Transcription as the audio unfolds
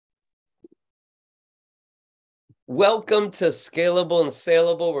Welcome to Scalable and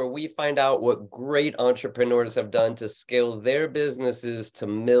Saleable, where we find out what great entrepreneurs have done to scale their businesses to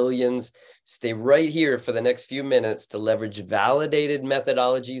millions. Stay right here for the next few minutes to leverage validated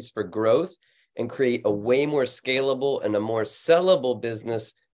methodologies for growth and create a way more scalable and a more sellable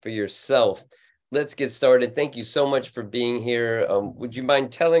business for yourself. Let's get started. Thank you so much for being here. Would you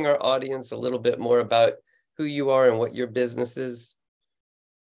mind telling our audience a little bit more about who you are and what your business is?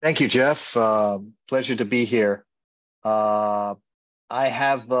 Thank you, Jeff. Pleasure to be here. I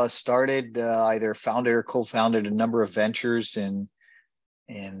have started either founded or co-founded a number of ventures in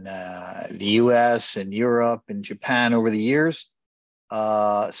the U.S. and Europe and Japan over the years.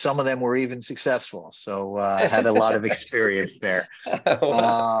 Some of them were even successful, so I had a lot of experience there.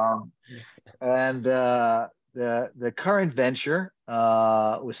 Wow. The current venture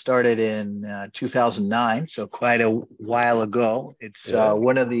was started in 2009, so quite a while ago. It's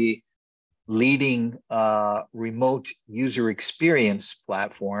one of the leading remote user experience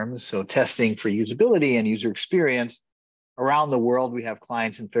platforms, so testing for usability and user experience around the world. We have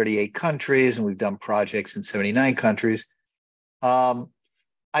clients in 38 countries, and we've done projects in 79 countries.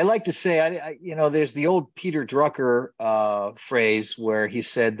 I like to say, there's the old Peter Drucker phrase where he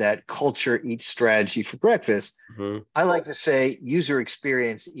said that culture eats strategy for breakfast. Mm-hmm. I like to say user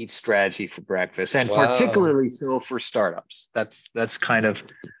experience eats strategy for breakfast, and particularly so for startups. That's kind of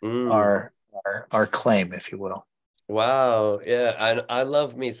our claim, if you will. Wow. Yeah. I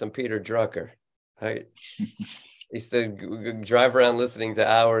love me some Peter Drucker. I used to drive around listening to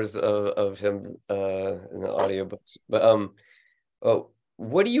hours of him in the audiobooks. But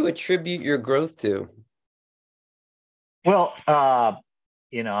what do you attribute your growth to? Well,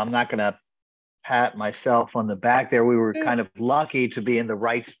 I'm not going to pat myself on the back there. We were kind of lucky to be in the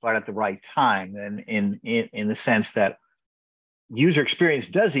right spot at the right time, and in the sense that user experience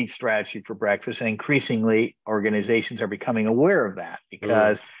does eat strategy for breakfast, and increasingly organizations are becoming aware of that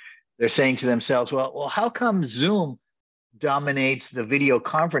because they're saying to themselves, well, how come Zoom dominates the video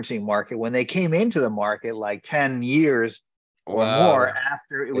conferencing market when they came into the market like 10 years or more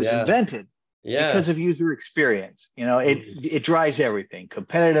after it was invented? Because of user experience. It drives everything,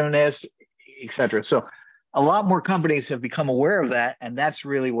 competitiveness, etc. So a lot more companies have become aware of that, and that's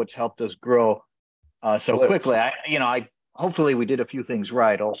really what's helped us grow so quickly. Hopefully we did a few things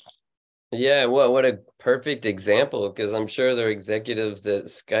right also. Yeah, what a perfect example, because I'm sure there are executives at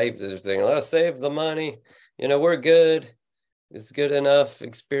Skype that are thinking, let's save the money. We're good. It's good enough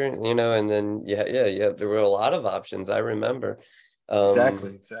experience, and then there were a lot of options. I remember.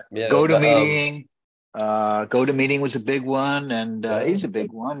 Exactly. Yeah, GoToMeeting was a big one, and is a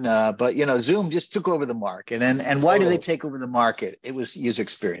big one. But Zoom just took over the market. And why did they take over the market? It was user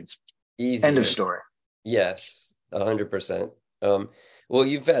experience. Easy. End of story. Yes, 100%. Well,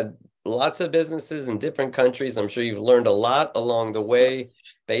 you've had lots of businesses in different countries. I'm sure you've learned a lot along the way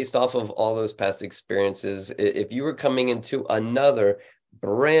based off of all those past experiences. If you were coming into another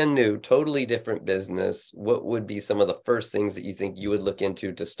brand new, totally different business, what would be some of the first things that you think you would look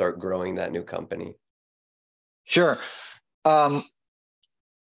into to start growing that new company? Sure.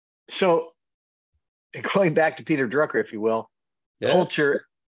 So going back to Peter Drucker, if you will, culture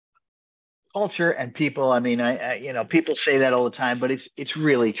and people. I mean, people say that all the time, but it's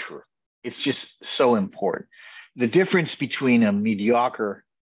really true. It's just so important. The difference between a mediocre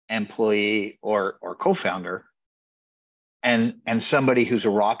employee or co-founder and somebody who's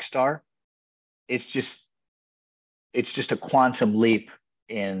a rock star, it's just a quantum leap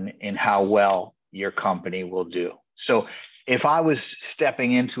in how well your company will do. So if I was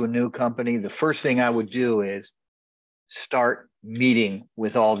stepping into a new company, the first thing I would do is start meeting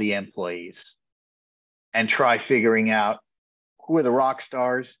with all the employees and try figuring out who are the rock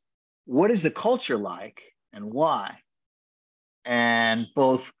stars, what is the culture like, and why. And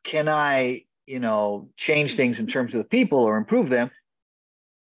both, can I, change things in terms of the people or improve them,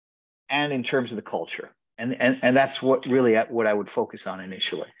 and in terms of the culture. And that's what I would focus on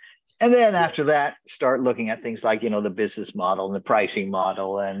initially. And then after that, start looking at things like, the business model and the pricing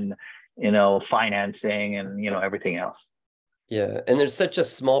model and, financing and, everything else. Yeah. And there's such a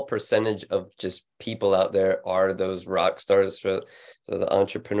small percentage of just people out there are those rock stars. So the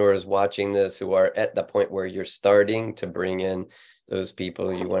entrepreneurs watching this who are at the point where you're starting to bring in those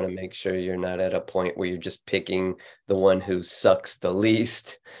people, you want to make sure you're not at a point where you're just picking the one who sucks the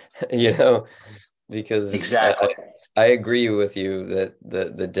least, because exactly. I agree with you that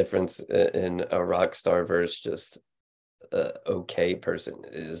the difference in a rock star versus just an okay person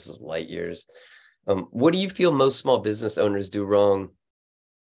is light years. What do you feel most small business owners do wrong?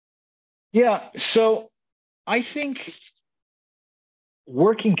 Yeah, so I think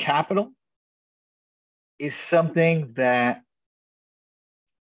working capital is something that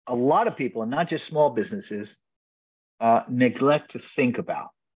a lot of people, and not just small businesses, neglect to think about.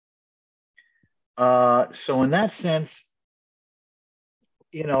 So in that sense,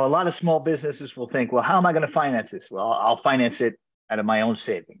 a lot of small businesses will think, well, how am I going to finance this? Well, I'll finance it out of my own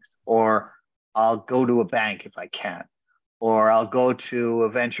savings, or I'll go to a bank if I can, or I'll go to a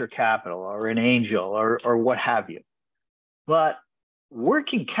venture capital or an angel or what have you. But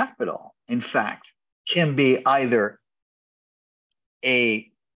working capital, in fact, can be either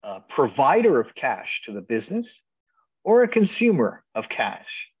a provider of cash to the business or a consumer of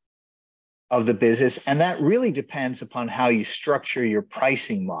cash of the business. And that really depends upon how you structure your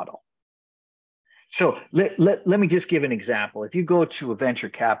pricing model. So let me just give an example. If you go to a venture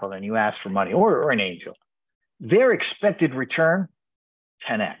capital and you ask for money, or an angel, their expected return,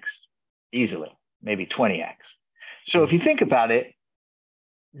 10x, easily, maybe 20x. So if you think about it,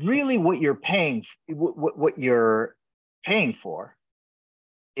 really what you're paying for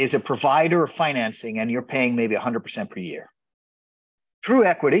is a provider of financing, and you're paying maybe 100% per year. Through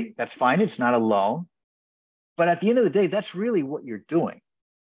equity, that's fine. It's not a loan. But at the end of the day, that's really what you're doing.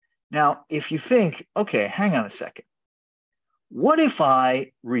 Now, if you think, okay, hang on a second. What if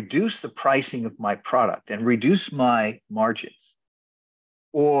I reduce the pricing of my product and reduce my margins,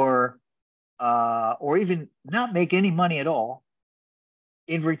 or even not make any money at all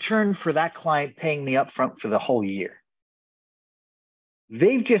in return for that client paying me upfront for the whole year?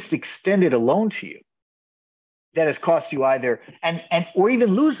 They've just extended a loan to you that has cost you either, or even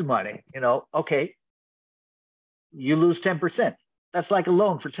lose the money. Okay, you lose 10%. That's like a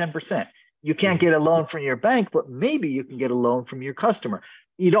loan for 10%. You can't get a loan from your bank, but maybe you can get a loan from your customer.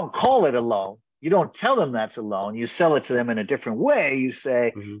 You don't call it a loan. You don't tell them that's a loan. You sell it to them in a different way. You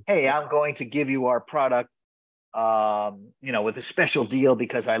say, hey, I'm going to give you our product, with a special deal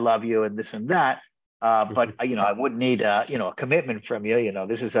because I love you and this and that. But I would need a commitment from you.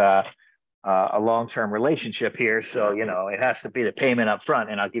 This is a long-term relationship here, so it has to be the payment up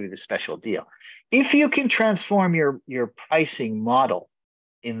front, and I'll give you the special deal. If you can transform your pricing model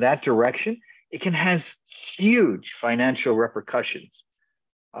in that direction, it can have huge financial repercussions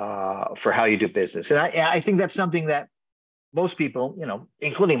for how you do business. And I think that's something that most people,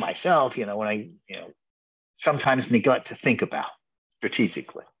 including myself, when I sometimes neglect to think about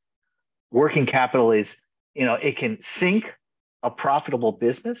strategically. Working capital is, it can sink a profitable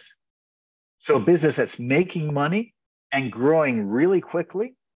business. So a business that's making money and growing really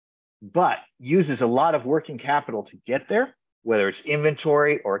quickly, but uses a lot of working capital to get there, whether it's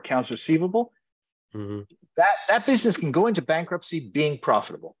inventory or accounts receivable, that business can go into bankruptcy being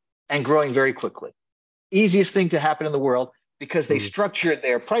profitable and growing very quickly. Easiest thing to happen in the world, because they structured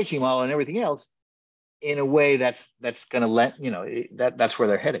their pricing model and everything else in a way that's going to let, that's where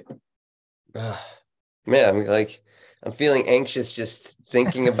they're headed. Man, I'm feeling anxious just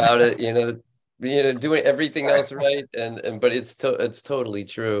thinking about it, doing everything else right. But it's totally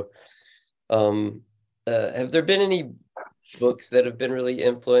true. Have there been any books that have been really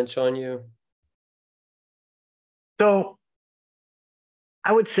influential on you? So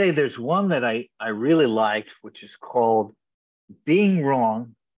I would say there's one that I really liked, which is called Being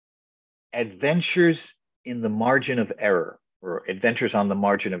Wrong, Adventures in the Margin of Error, or Adventures on the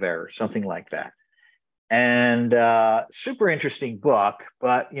Margin of Error, something like that. And super interesting book.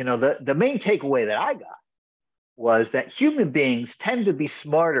 But, the main takeaway that I got was that human beings tend to be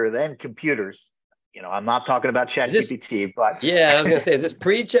smarter than computers. I'm not talking about ChatGPT, but yeah, I was gonna say, is this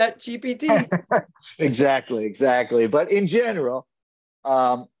pre-ChatGPT? Exactly. But in general,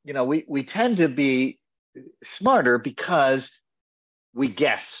 we tend to be smarter because we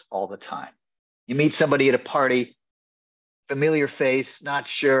guess all the time. You meet somebody at a party, familiar face, not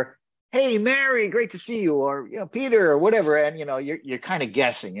sure. Hey, Mary, great to see you, or Peter, or whatever, and you're kind of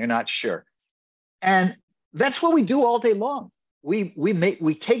guessing, you're not sure, and that's what we do all day long.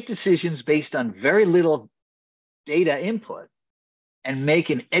 We take decisions based on very little data input and make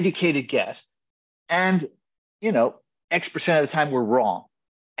an educated guess, and X% of the time we're wrong,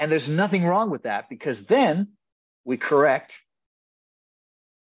 and there's nothing wrong with that, because then we correct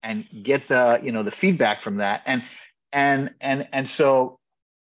and get the feedback from that, and so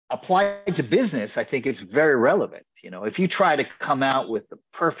applied to business, I think it's very relevant. If you try to come out with the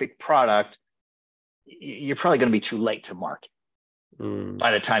perfect product, you're probably going to be too late to market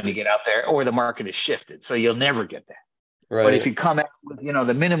by the time you get out there, or the market is shifted, so you'll never get there. Right. But if you come out with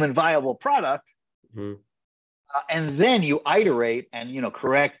the minimum viable product, and then you iterate and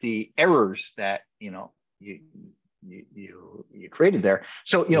correct the errors that you created there.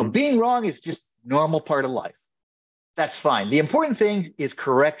 So being wrong is just normal part of life. That's fine. The important thing is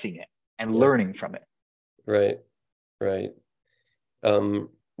correcting it and learning from it. Right. Right.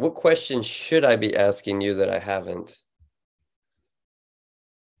 What questions should I be asking you that I haven't?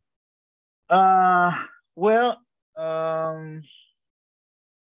 Well,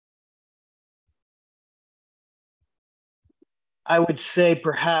 I would say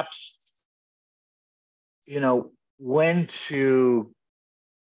perhaps, when to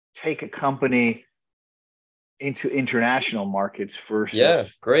take a company into international markets Yeah,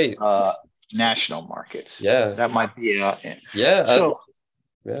 versus great. national markets. Yeah. That might be Yeah. so.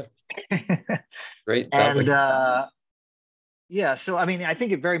 Yeah. Great And topic. yeah, so I mean, I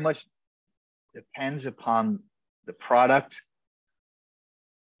think it very much depends upon the product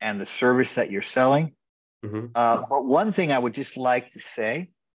and the service that you're selling. Hmm. But one thing I would just like to say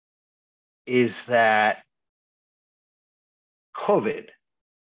is that COVID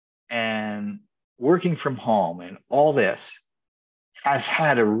and working from home and all this has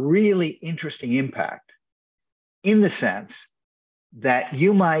had a really interesting impact in the sense that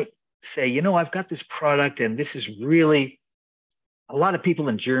you might say, I've got this product and this is really, a lot of people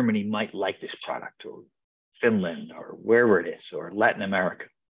in Germany might like this product, or Finland, or wherever it is, or Latin America.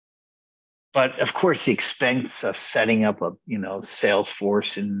 But of course, the expense of setting up a, sales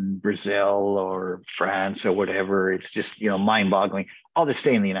force in Brazil or France or whatever, it's just, mind boggling. I'll just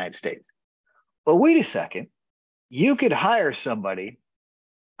stay in the United States. But wait a second, you could hire somebody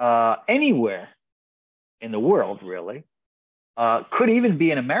anywhere in the world, really. Could even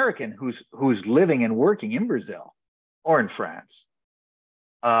be an American who's living and working in Brazil or in France,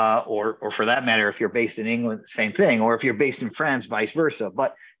 or for that matter, if you're based in England, same thing, or if you're based in France, vice versa.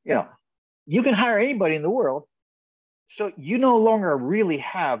 But you can hire anybody in the world, so you no longer really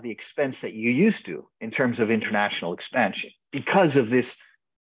have the expense that you used to in terms of international expansion because of this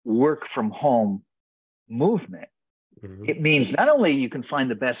work from home movement. Hmm. It means not only you can find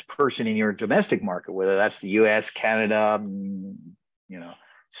the best person in your domestic market, whether that's the US, Canada,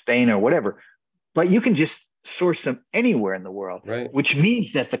 Spain or whatever, but you can just source them anywhere in the world, Right. which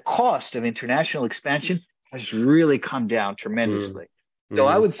means that the cost of international expansion has really come down Mm. tremendously. So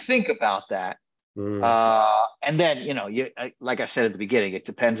I Mm. would think about that. Mm. And then, like I said at the beginning, it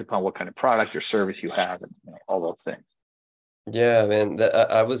depends upon what kind of product or service you have and all those things. Yeah, man.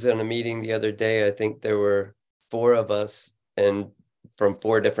 I was in a meeting the other day. I think there were four of us and from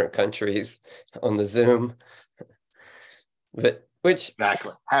four different countries on the Zoom, but which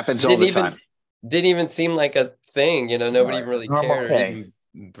Exactly. Happens all didn't the even time. didn't even seem like a thing. No, Nobody it's a really normal cared or thing.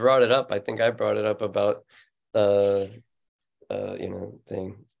 even brought it up. I think I brought it up about uh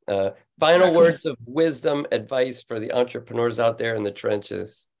thing. Final Exactly. words of wisdom, advice for the entrepreneurs out there in the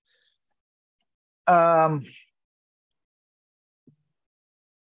trenches. Um,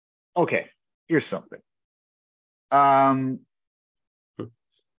 okay, here's something. Um,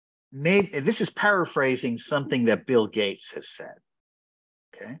 Maybe this is paraphrasing something that Bill Gates has said.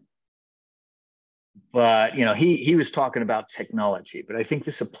 Okay. But he was talking about technology, but I think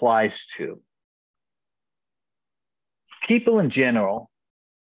this applies to people in general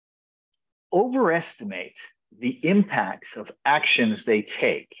overestimate the impacts of actions they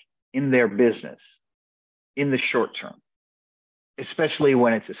take in their business in the short term, especially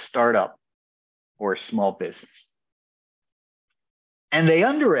when it's a startup or a small business. And they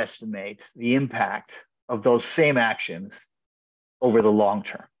underestimate the impact of those same actions over the long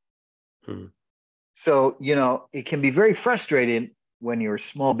term. Hmm. So, it can be very frustrating when you're a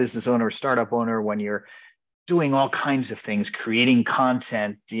small business owner, or startup owner, when you're doing all kinds of things, creating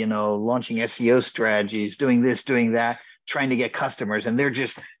content, launching SEO strategies, doing this, doing that, trying to get customers, and they're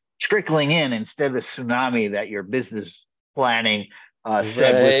just trickling in instead of the tsunami that your business planning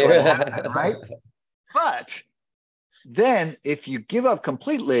said was going to happen, right? Right. But then if you give up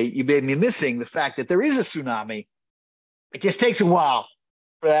completely, you may be missing the fact that there is a tsunami. It just takes a while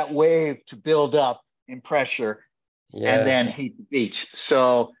for that wave to build up in pressure and Yeah. then hit the beach.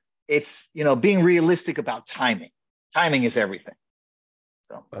 So it's, being realistic about timing. Timing is everything.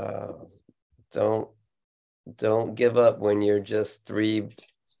 So Wow. Don't don't give up when you're just 3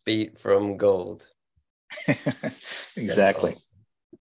 feet from gold. That's exactly. awesome.